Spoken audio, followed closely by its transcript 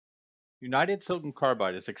United Silicon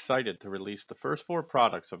Carbide is excited to release the first 4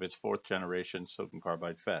 products of its 4th generation silicon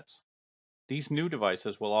carbide FETs. These new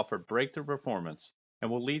devices will offer breakthrough performance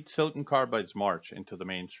and will lead silicon carbide's march into the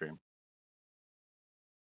mainstream.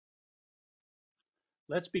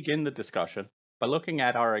 Let's begin the discussion by looking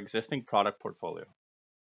at our existing product portfolio.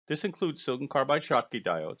 This includes silicon carbide Schottky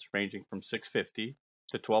diodes ranging from 650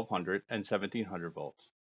 to 1200 and 1700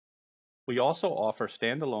 volts. We also offer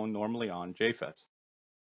standalone normally on JFETs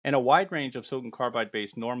and a wide range of silicon carbide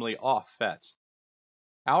based normally off FETs.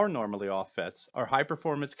 Our normally off FETs are high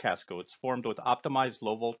performance cascodes formed with optimized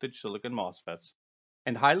low voltage silicon MOSFETs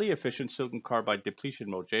and highly efficient silicon carbide depletion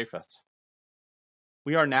mode JFETs.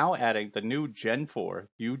 We are now adding the new Gen 4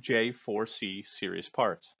 UJ4C series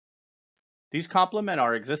parts. These complement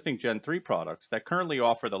our existing Gen 3 products that currently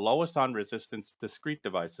offer the lowest on resistance discrete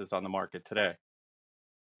devices on the market today.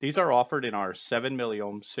 These are offered in our 7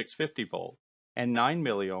 milliohm 650 volt and 9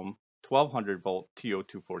 milliohm 1200 volt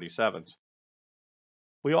TO247s.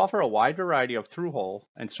 We offer a wide variety of through-hole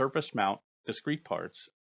and surface mount discrete parts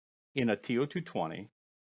in a TO220,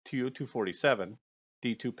 TO247,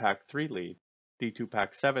 D2 pack 3 lead, D2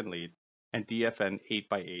 pack 7 lead, and DFN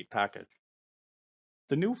 8x8 package.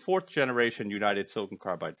 The new 4th generation United Silicon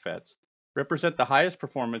Carbide FETs represent the highest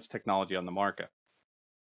performance technology on the market.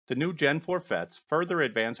 The new Gen 4 FETs further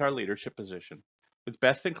advance our leadership position with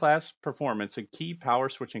best-in-class performance in key power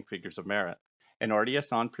switching figures of merit and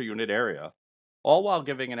RDS on per unit area, all while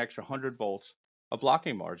giving an extra 100 volts of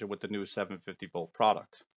blocking margin with the new 750 volt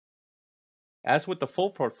products. As with the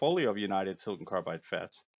full portfolio of United Silicon Carbide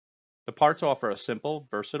FETs, the parts offer a simple,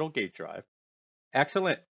 versatile gate drive,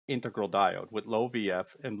 excellent integral diode with low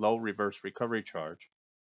VF and low reverse recovery charge.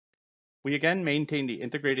 We again maintain the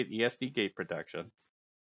integrated ESD gate protection.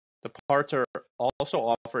 The parts are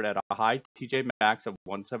also offered at a high TJ max of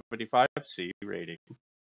 175C rating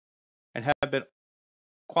and have been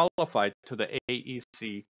qualified to the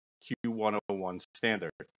AEC Q101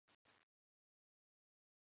 standard.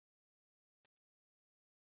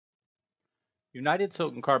 United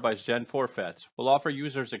Silicon Carbide's Gen 4 FETs will offer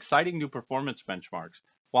users exciting new performance benchmarks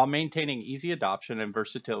while maintaining easy adoption and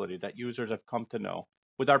versatility that users have come to know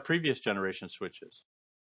with our previous generation switches.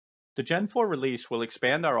 The Gen 4 release will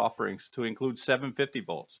expand our offerings to include 750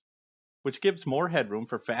 volts, which gives more headroom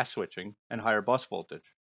for fast switching and higher bus voltage.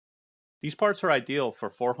 These parts are ideal for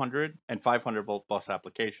 400 and 500 volt bus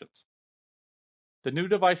applications. The new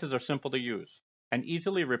devices are simple to use and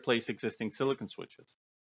easily replace existing silicon switches.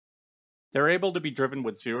 They're able to be driven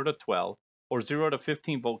with 0 to 12 or 0 to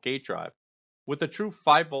 15 volt gate drive with a true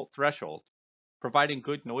 5 volt threshold, providing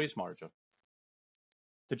good noise margin.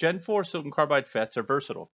 The Gen 4 silicon carbide FETs are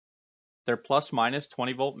versatile. Their plus minus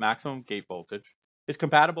 20 volt maximum gate voltage is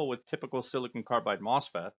compatible with typical silicon carbide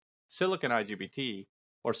MOSFET, silicon IGBT,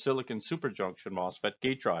 or silicon superjunction MOSFET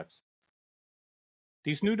gate drives.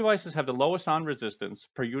 These new devices have the lowest on resistance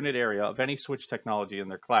per unit area of any switch technology in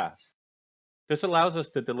their class. This allows us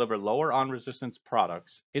to deliver lower on resistance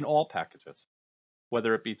products in all packages,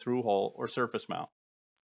 whether it be through hole or surface mount.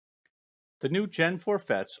 The new Gen 4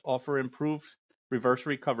 FETs offer improved reverse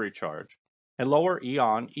recovery charge and lower E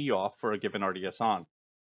on, E off for a given RDS on.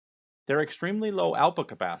 Their extremely low output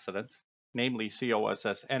capacitance, namely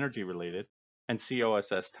COSS energy related and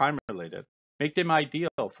COSS time related, make them ideal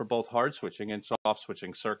for both hard switching and soft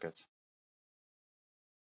switching circuits.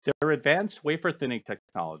 Their advanced wafer thinning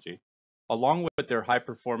technology, along with their high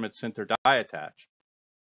performance sinter die attach,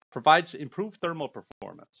 provides improved thermal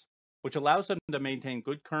performance, which allows them to maintain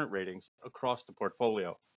good current ratings across the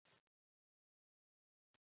portfolio.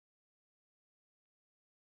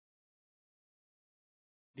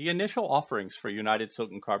 The initial offerings for United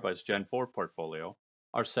Silicon Carbide's Gen 4 portfolio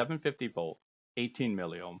are 750 volt, 18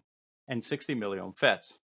 milliohm, and 60 milliohm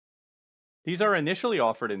FETs. These are initially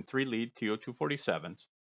offered in 3 lead TO247s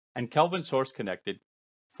and kelvin-source connected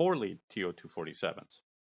 4 lead TO247s.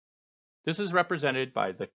 This is represented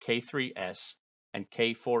by the K3S and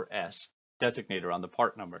K4S designator on the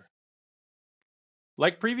part number.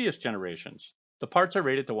 Like previous generations, the parts are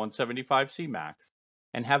rated to 175C max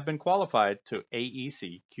and have been qualified to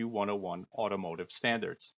AEC Q101 automotive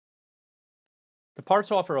standards. The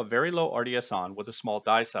parts offer a very low RDS on with a small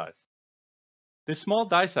die size. This small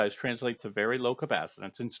die size translates to very low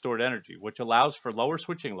capacitance and stored energy, which allows for lower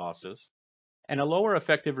switching losses and a lower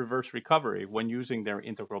effective reverse recovery when using their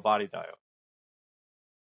integral body diode.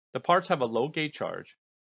 The parts have a low gate charge,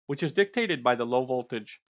 which is dictated by the low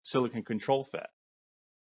voltage silicon control FET.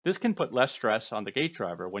 This can put less stress on the gate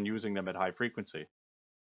driver when using them at high frequency.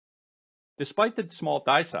 Despite the small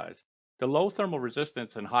die size, the low thermal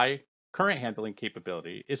resistance and high current handling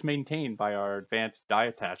capability is maintained by our advanced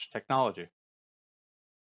die-attach technology.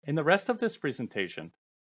 In the rest of this presentation,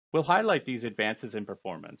 we'll highlight these advances in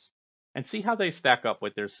performance and see how they stack up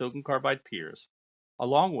with their silicon carbide peers,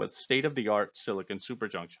 along with state-of-the-art silicon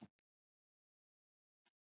superjunction.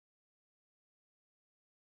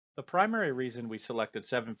 The primary reason we selected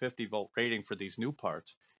 750 volt rating for these new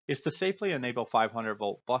parts is to safely enable 500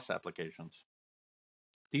 volt bus applications.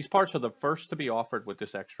 These parts are the first to be offered with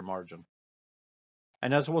this extra margin.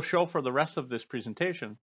 And as we'll show for the rest of this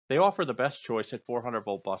presentation, they offer the best choice at 400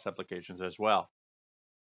 volt bus applications as well.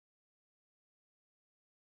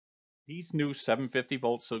 These new 750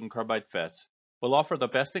 volt silicon carbide FETs will offer the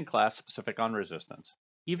best-in-class specific on resistance,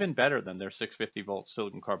 even better than their 650 volt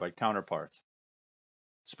silicon carbide counterparts.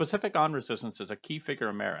 Specific on resistance is a key figure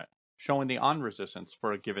of merit, showing the on resistance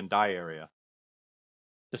for a given die area.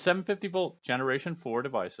 The 750 volt Generation 4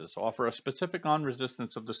 devices offer a specific on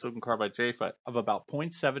resistance of the silicon carbide JFET of about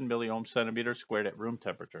 0.7 milliohm centimeters squared at room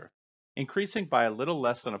temperature, increasing by a little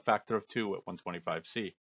less than a factor of 2 at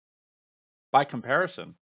 125C. By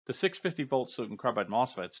comparison, the 650 volt silicon carbide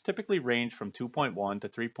MOSFETs typically range from 2.1 to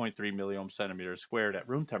 3.3 milliohm centimeters squared at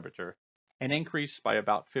room temperature and increase by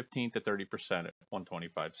about 15 to 30% at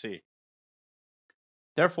 125C.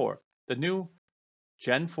 Therefore, the new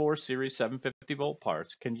Gen 4 Series 750 volt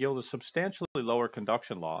parts can yield a substantially lower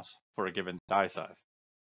conduction loss for a given die size.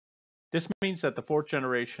 This means that the 4th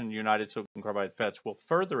generation United silicon carbide FETs will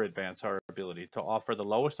further advance our ability to offer the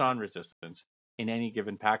lowest on resistance in any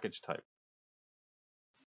given package type.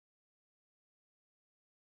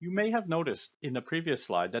 You may have noticed in the previous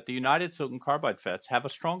slide that the United silicon carbide FETs have a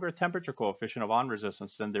stronger temperature coefficient of on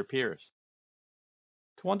resistance than their peers.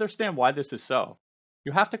 To understand why this is so,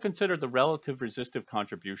 you have to consider the relative resistive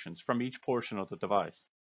contributions from each portion of the device.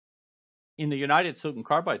 In the United silicon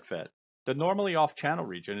carbide FET, the normally off-channel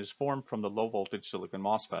region is formed from the low-voltage silicon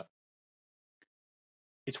MOSFET.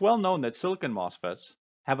 It's well known that silicon MOSFETs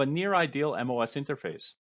have a near-ideal MOS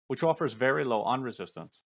interface, which offers very low on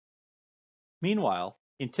resistance. Meanwhile,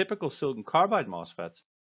 in typical silicon carbide MOSFETs,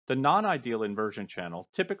 the non-ideal inversion channel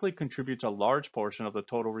typically contributes a large portion of the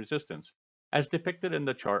total resistance, as depicted in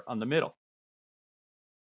the chart on the middle.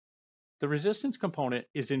 The resistance component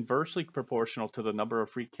is inversely proportional to the number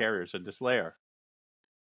of free carriers in this layer.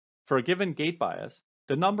 For a given gate bias,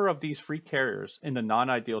 the number of these free carriers in the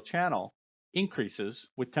non-ideal channel increases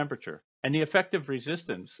with temperature, and the effective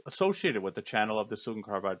resistance associated with the channel of the silicon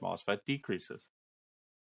carbide MOSFET decreases.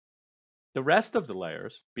 The rest of the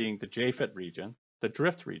layers, being the JFET region, the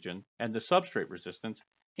drift region, and the substrate resistance,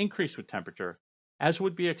 increase with temperature, as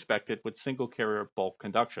would be expected with single carrier bulk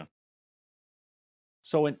conduction.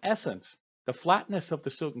 So in essence, the flatness of the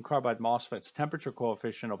silicon carbide MOSFET's temperature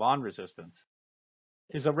coefficient of on resistance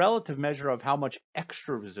is a relative measure of how much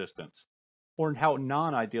extra resistance, or how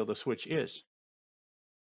non-ideal the switch is.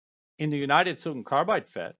 In the United silicon carbide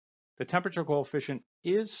FET, the temperature coefficient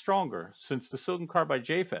is stronger since the silicon carbide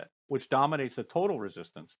JFET, which dominates the total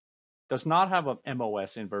resistance, does not have a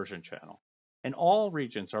MOS inversion channel, and all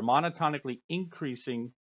regions are monotonically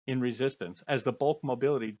increasing in resistance as the bulk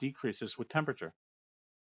mobility decreases with temperature.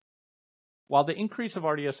 While the increase of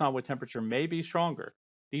RDS(on) with temperature may be stronger,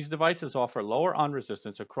 these devices offer lower on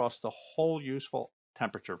resistance across the whole useful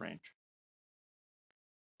temperature range.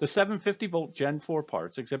 The 750 volt Gen 4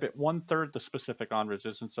 parts exhibit 1/3 the specific on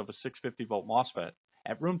resistance of a 650 volt MOSFET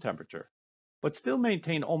at room temperature, but still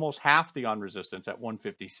maintain almost half the on resistance at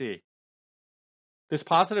 150C. This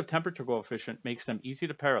positive temperature coefficient makes them easy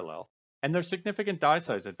to parallel, and their significant die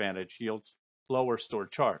size advantage yields lower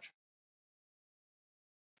stored charge.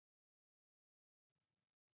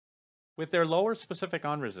 With their lower specific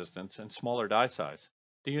on resistance and smaller die size,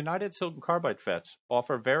 the United silicon carbide FETs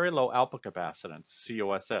offer very low output capacitance,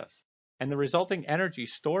 COSS, and the resulting energy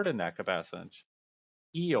stored in that capacitance,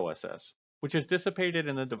 EOSS, which is dissipated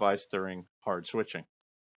in the device during hard switching.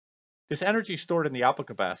 This energy stored in the output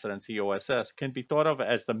capacitance, EOSS, can be thought of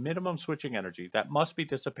as the minimum switching energy that must be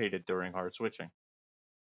dissipated during hard switching.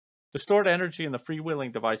 The stored energy in the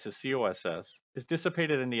freewheeling device's COSS is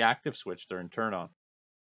dissipated in the active switch during turn-on.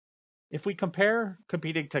 If we compare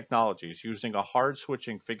competing technologies using a hard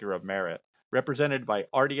switching figure of merit represented by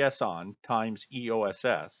RDS(on) times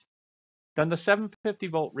EOSS, then the 750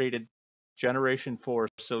 volt rated Generation 4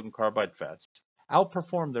 silicon carbide FETs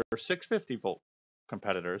outperform their 650 volt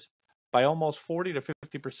competitors by almost 40 to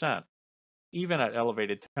 50%, even at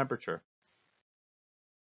elevated temperature.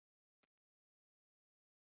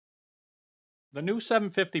 The new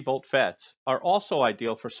 750 volt FETs are also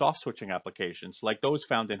ideal for soft switching applications like those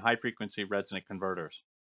found in high frequency resonant converters.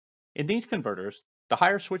 In these converters, the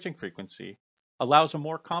higher switching frequency allows a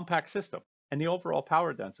more compact system, and the overall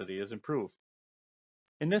power density is improved.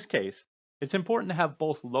 In this case, it's important to have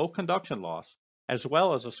both low conduction loss as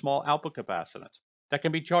well as a small output capacitance that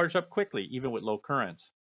can be charged up quickly even with low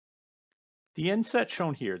currents. The inset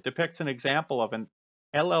shown here depicts an example of an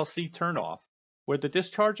LLC turnoff where the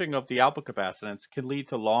discharging of the output capacitance can lead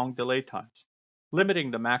to long delay times,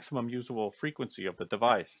 limiting the maximum usable frequency of the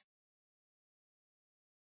device.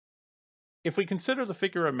 If we consider the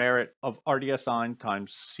figure of merit of RDSI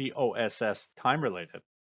times COSS time related,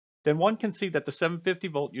 then one can see that the 750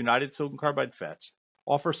 volt United silicon carbide FETs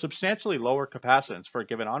offer substantially lower capacitance for a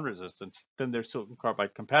given on resistance than their silicon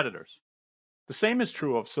carbide competitors. The same is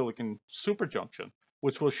true of silicon superjunction,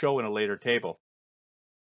 which we'll show in a later table.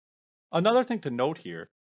 Another thing to note here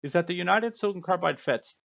is that the United silicon carbide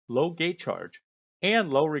FETs' low gate charge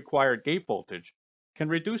and low required gate voltage can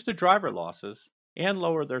reduce the driver losses and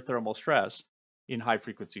lower their thermal stress in high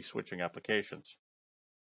frequency switching applications.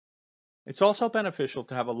 It's also beneficial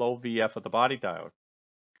to have a low VF of the body diode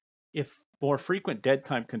if more frequent dead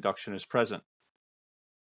time conduction is present.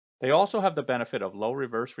 They also have the benefit of low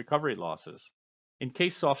reverse recovery losses in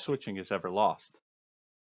case soft switching is ever lost.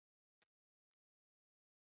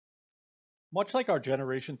 Much like our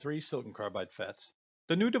Generation 3 silicon carbide FETs,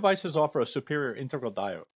 the new devices offer a superior integral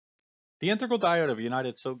diode. The integral diode of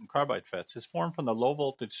United silicon carbide FETs is formed from the low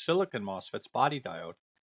voltage silicon MOSFET's body diode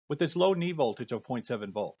with its low knee voltage of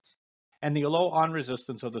 0.7 volts and the low on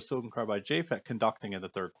resistance of the silicon carbide JFET conducting in the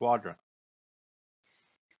third quadrant.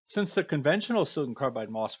 Since the conventional silicon carbide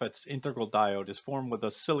MOSFET's integral diode is formed with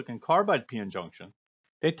a silicon carbide p-n junction,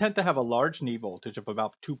 they tend to have a large knee voltage of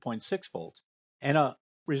about 2.6 volts and a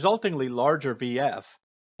resultingly larger VF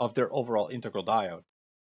of their overall integral diode.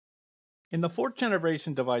 In the fourth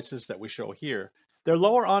generation devices that we show here, their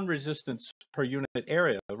lower on resistance per unit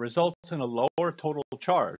area results in a lower total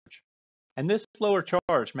charge, and this lower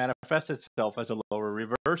charge manifests itself as a lower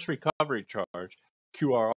reverse recovery charge,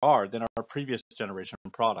 QRR, than our previous generation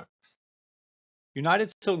products.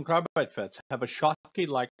 United silicon carbide FETs have a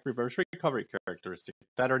Schottky-like reverse recovery characteristics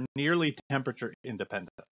that are nearly temperature independent.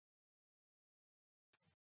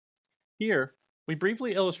 Here, we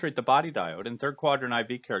briefly illustrate the body diode and third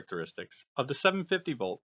quadrant IV characteristics of the 750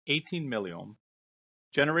 volt 18 milliohm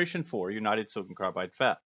Generation 4 United silicon carbide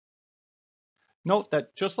FET. Note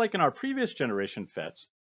that just like in our previous generation FETs,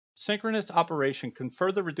 synchronous operation can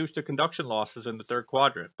further reduce the conduction losses in the third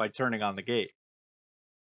quadrant by turning on the gate.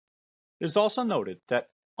 It is also noted that,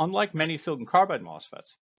 unlike many silicon carbide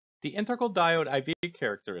MOSFETs, the integral diode IV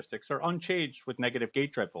characteristics are unchanged with negative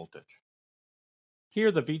gate drive voltage.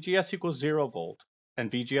 Here, the VGS equals 0 volt and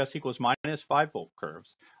VGS equals minus 5 volt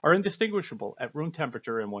curves are indistinguishable at room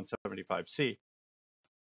temperature and 175 C.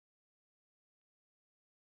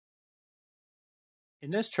 In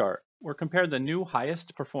this chart, we're comparing the new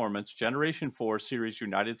highest performance Generation 4 series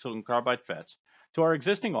United silicon carbide FETs to our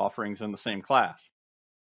existing offerings in the same class.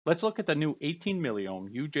 Let's look at the new 18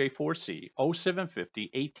 milliohm UJ4C 0750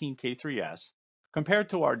 18K3S compared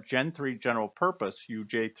to our Gen 3 general purpose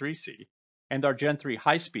UJ3C and our Gen 3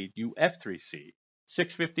 high-speed UF3C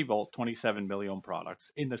 650 volt 27 milliohm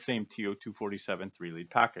products in the same TO247 3-lead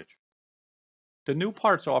package. The new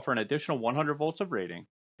parts offer an additional 100 volts of rating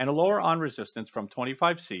and a lower on resistance from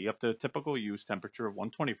 25 C up to a typical use temperature of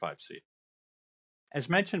 125 C. As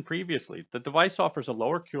mentioned previously, the device offers a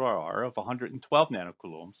lower QRR of 112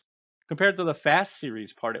 nanocoulombs compared to the fast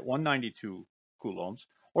series part at 192 coulombs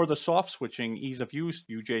or the soft switching ease of use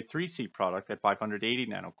UJ3C product at 580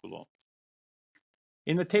 nanocoulombs.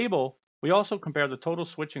 In the table, we also compare the total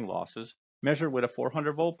switching losses measured with a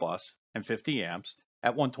 400 volt bus and 50 amps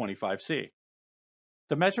at 125 C.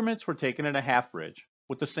 The measurements were taken in a half ridge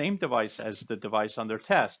with the same device as the device under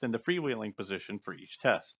test in the freewheeling position for each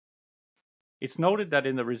test. It's noted that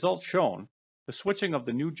in the results shown, the switching of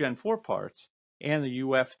the new Gen 4 parts and the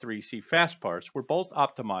UF3C fast parts were both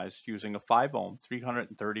optimized using a 5 ohm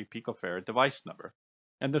 330 picofarad device snubber,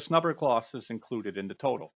 and the snubber loss is included in the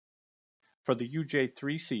total. For the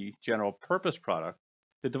UJ3C general purpose product,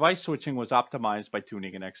 the device switching was optimized by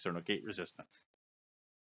tuning an external gate resistance.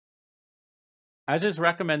 As is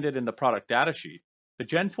recommended in the product datasheet, the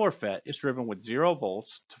Gen 4 FET is driven with 0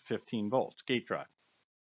 volts to 15 volts gate drive.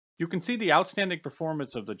 You can see the outstanding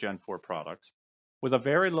performance of the Gen 4 products with a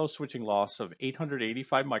very low switching loss of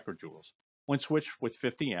 885 microjoules when switched with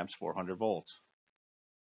 50 amps 400 volts.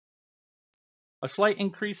 A slight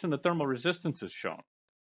increase in the thermal resistance is shown.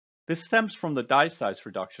 This stems from the die size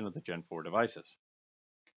reduction of the Gen 4 devices.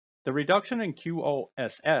 The reduction in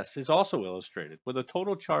QoSS is also illustrated with a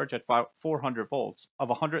total charge at 400 volts of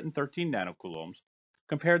 113 nanocoulombs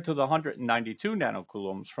compared to the 192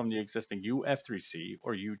 nanocoulombs from the existing UF3C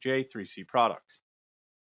or UJ4C products.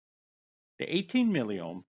 The 18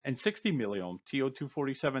 milliohm and 60 milliohm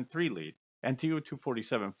TO247 3-lead and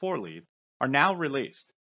TO247 4-lead are now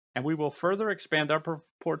released, and we will further expand our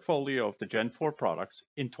portfolio of the Gen 4 products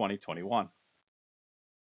in 2021.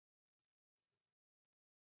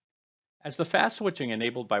 As the fast switching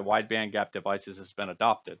enabled by wide bandgap devices has been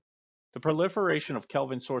adopted, the proliferation of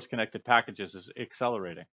Kelvin-source connected packages is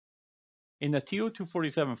accelerating. In the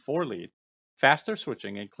TO247 4-lead, faster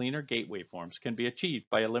switching and cleaner gate waveforms can be achieved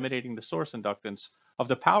by eliminating the source inductance of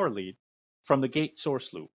the power lead from the gate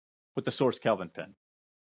source loop with the source Kelvin pin.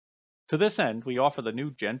 To this end, we offer the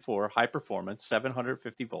new Gen 4 high-performance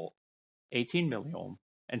 750 volt, 18 milliohm,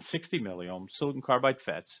 and 60 milliohm silicon carbide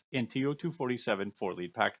FETs in TO247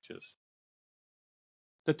 4-lead packages.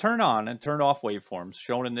 The turn-on and turn-off waveforms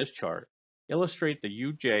shown in this chart illustrate the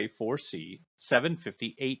UJ4C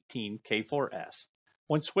 750-18K4S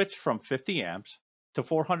when switched from 50 amps to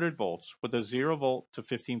 400 volts with a 0 volt to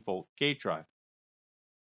 15 volt gate drive.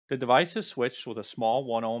 The device is switched with a small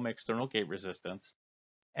 1 ohm external gate resistance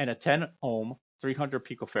and a 10 ohm 300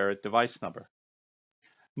 picofarad device number.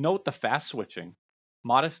 Note the fast switching,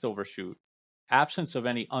 modest overshoot, absence of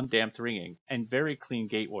any undamped ringing, and very clean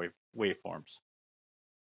gate waveforms.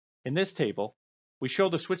 In this table, we show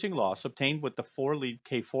the switching loss obtained with the 4-lead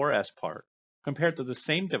K4S part compared to the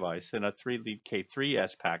same device in a 3-lead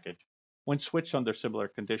K3S package when switched under similar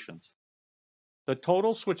conditions. The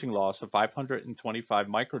total switching loss of 525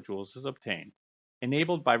 microjoules is obtained,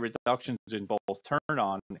 enabled by reductions in both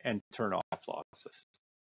turn-on and turn-off losses.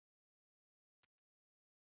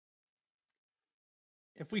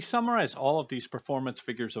 If we summarize all of these performance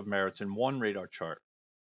figures of merits in one radar chart,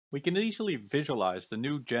 we can easily visualize the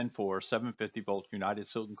new Gen 4 750 volt United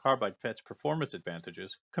silicon carbide FET's performance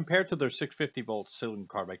advantages compared to their 650 volt silicon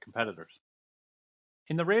carbide competitors.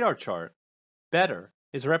 In the radar chart, better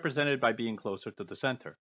is represented by being closer to the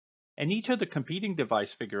center, and each of the competing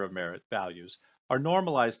device figure of merit values are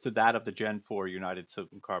normalized to that of the Gen 4 United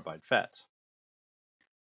silicon carbide FETs.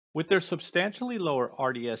 With their substantially lower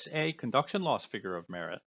RDSA conduction loss figure of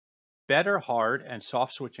merit, better hard and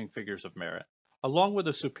soft switching figures of merit, along with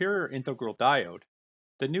a superior integral diode,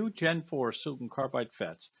 the new Gen 4 silicon carbide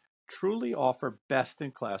FETs truly offer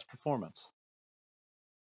best-in-class performance.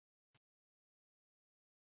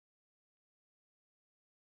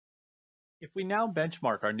 If we now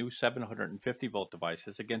benchmark our new 750 volt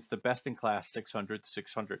devices against the best-in-class 600 to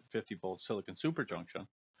 650 volt silicon superjunction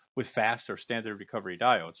with fast or standard recovery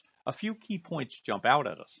diodes, a few key points jump out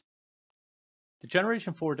at us. The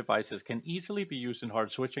Generation 4 devices can easily be used in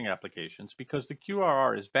hard switching applications because the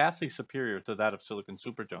QRR is vastly superior to that of silicon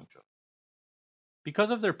superjunction. Because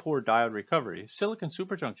of their poor diode recovery, silicon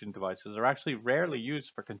superjunction devices are actually rarely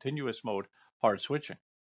used for continuous mode hard switching.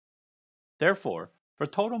 Therefore, for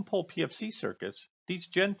totem pole PFC circuits, these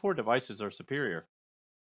Gen 4 devices are superior.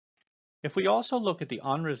 If we also look at the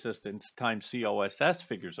on resistance times COSS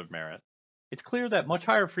figures of merit, it's clear that much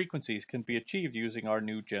higher frequencies can be achieved using our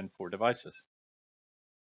new Gen 4 devices.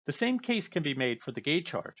 The same case can be made for the gate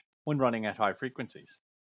charge when running at high frequencies.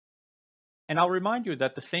 And I'll remind you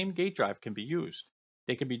that the same gate drive can be used.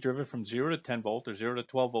 They can be driven from 0 to 10 volt or 0 to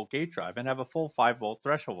 12 volt gate drive and have a full 5 volt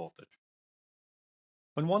threshold voltage.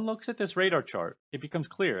 When one looks at this radar chart, it becomes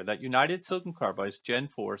clear that United Silicon Carbide's Gen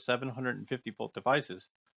 4 750 volt devices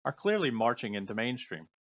are clearly marching into mainstream.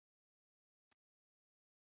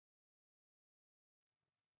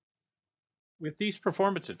 With these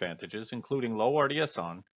performance advantages, including low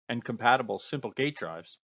RDS(on) and compatible simple gate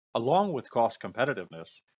drives, along with cost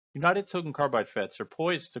competitiveness, United Silicon Carbide FETs are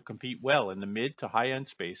poised to compete well in the mid to high-end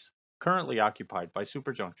space currently occupied by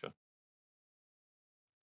superjunction.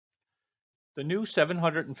 The new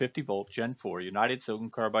 750 volt Gen 4 United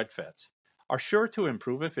Silicon Carbide FETs are sure to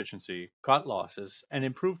improve efficiency, cut losses, and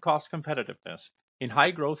improve cost competitiveness in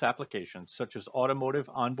high-growth applications such as automotive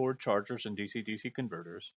onboard chargers and DC-DC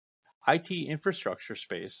converters, IT infrastructure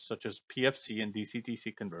space such as PFC and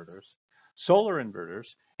DC-DC converters, solar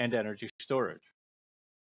inverters, and energy storage.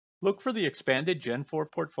 Look for the expanded Gen 4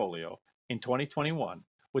 portfolio in 2021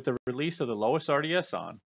 with the release of the lowest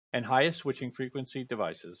RDS(on) and highest switching frequency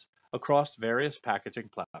devices across various packaging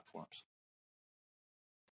platforms.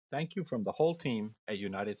 Thank you from the whole team at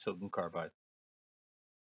United Silicon Carbide.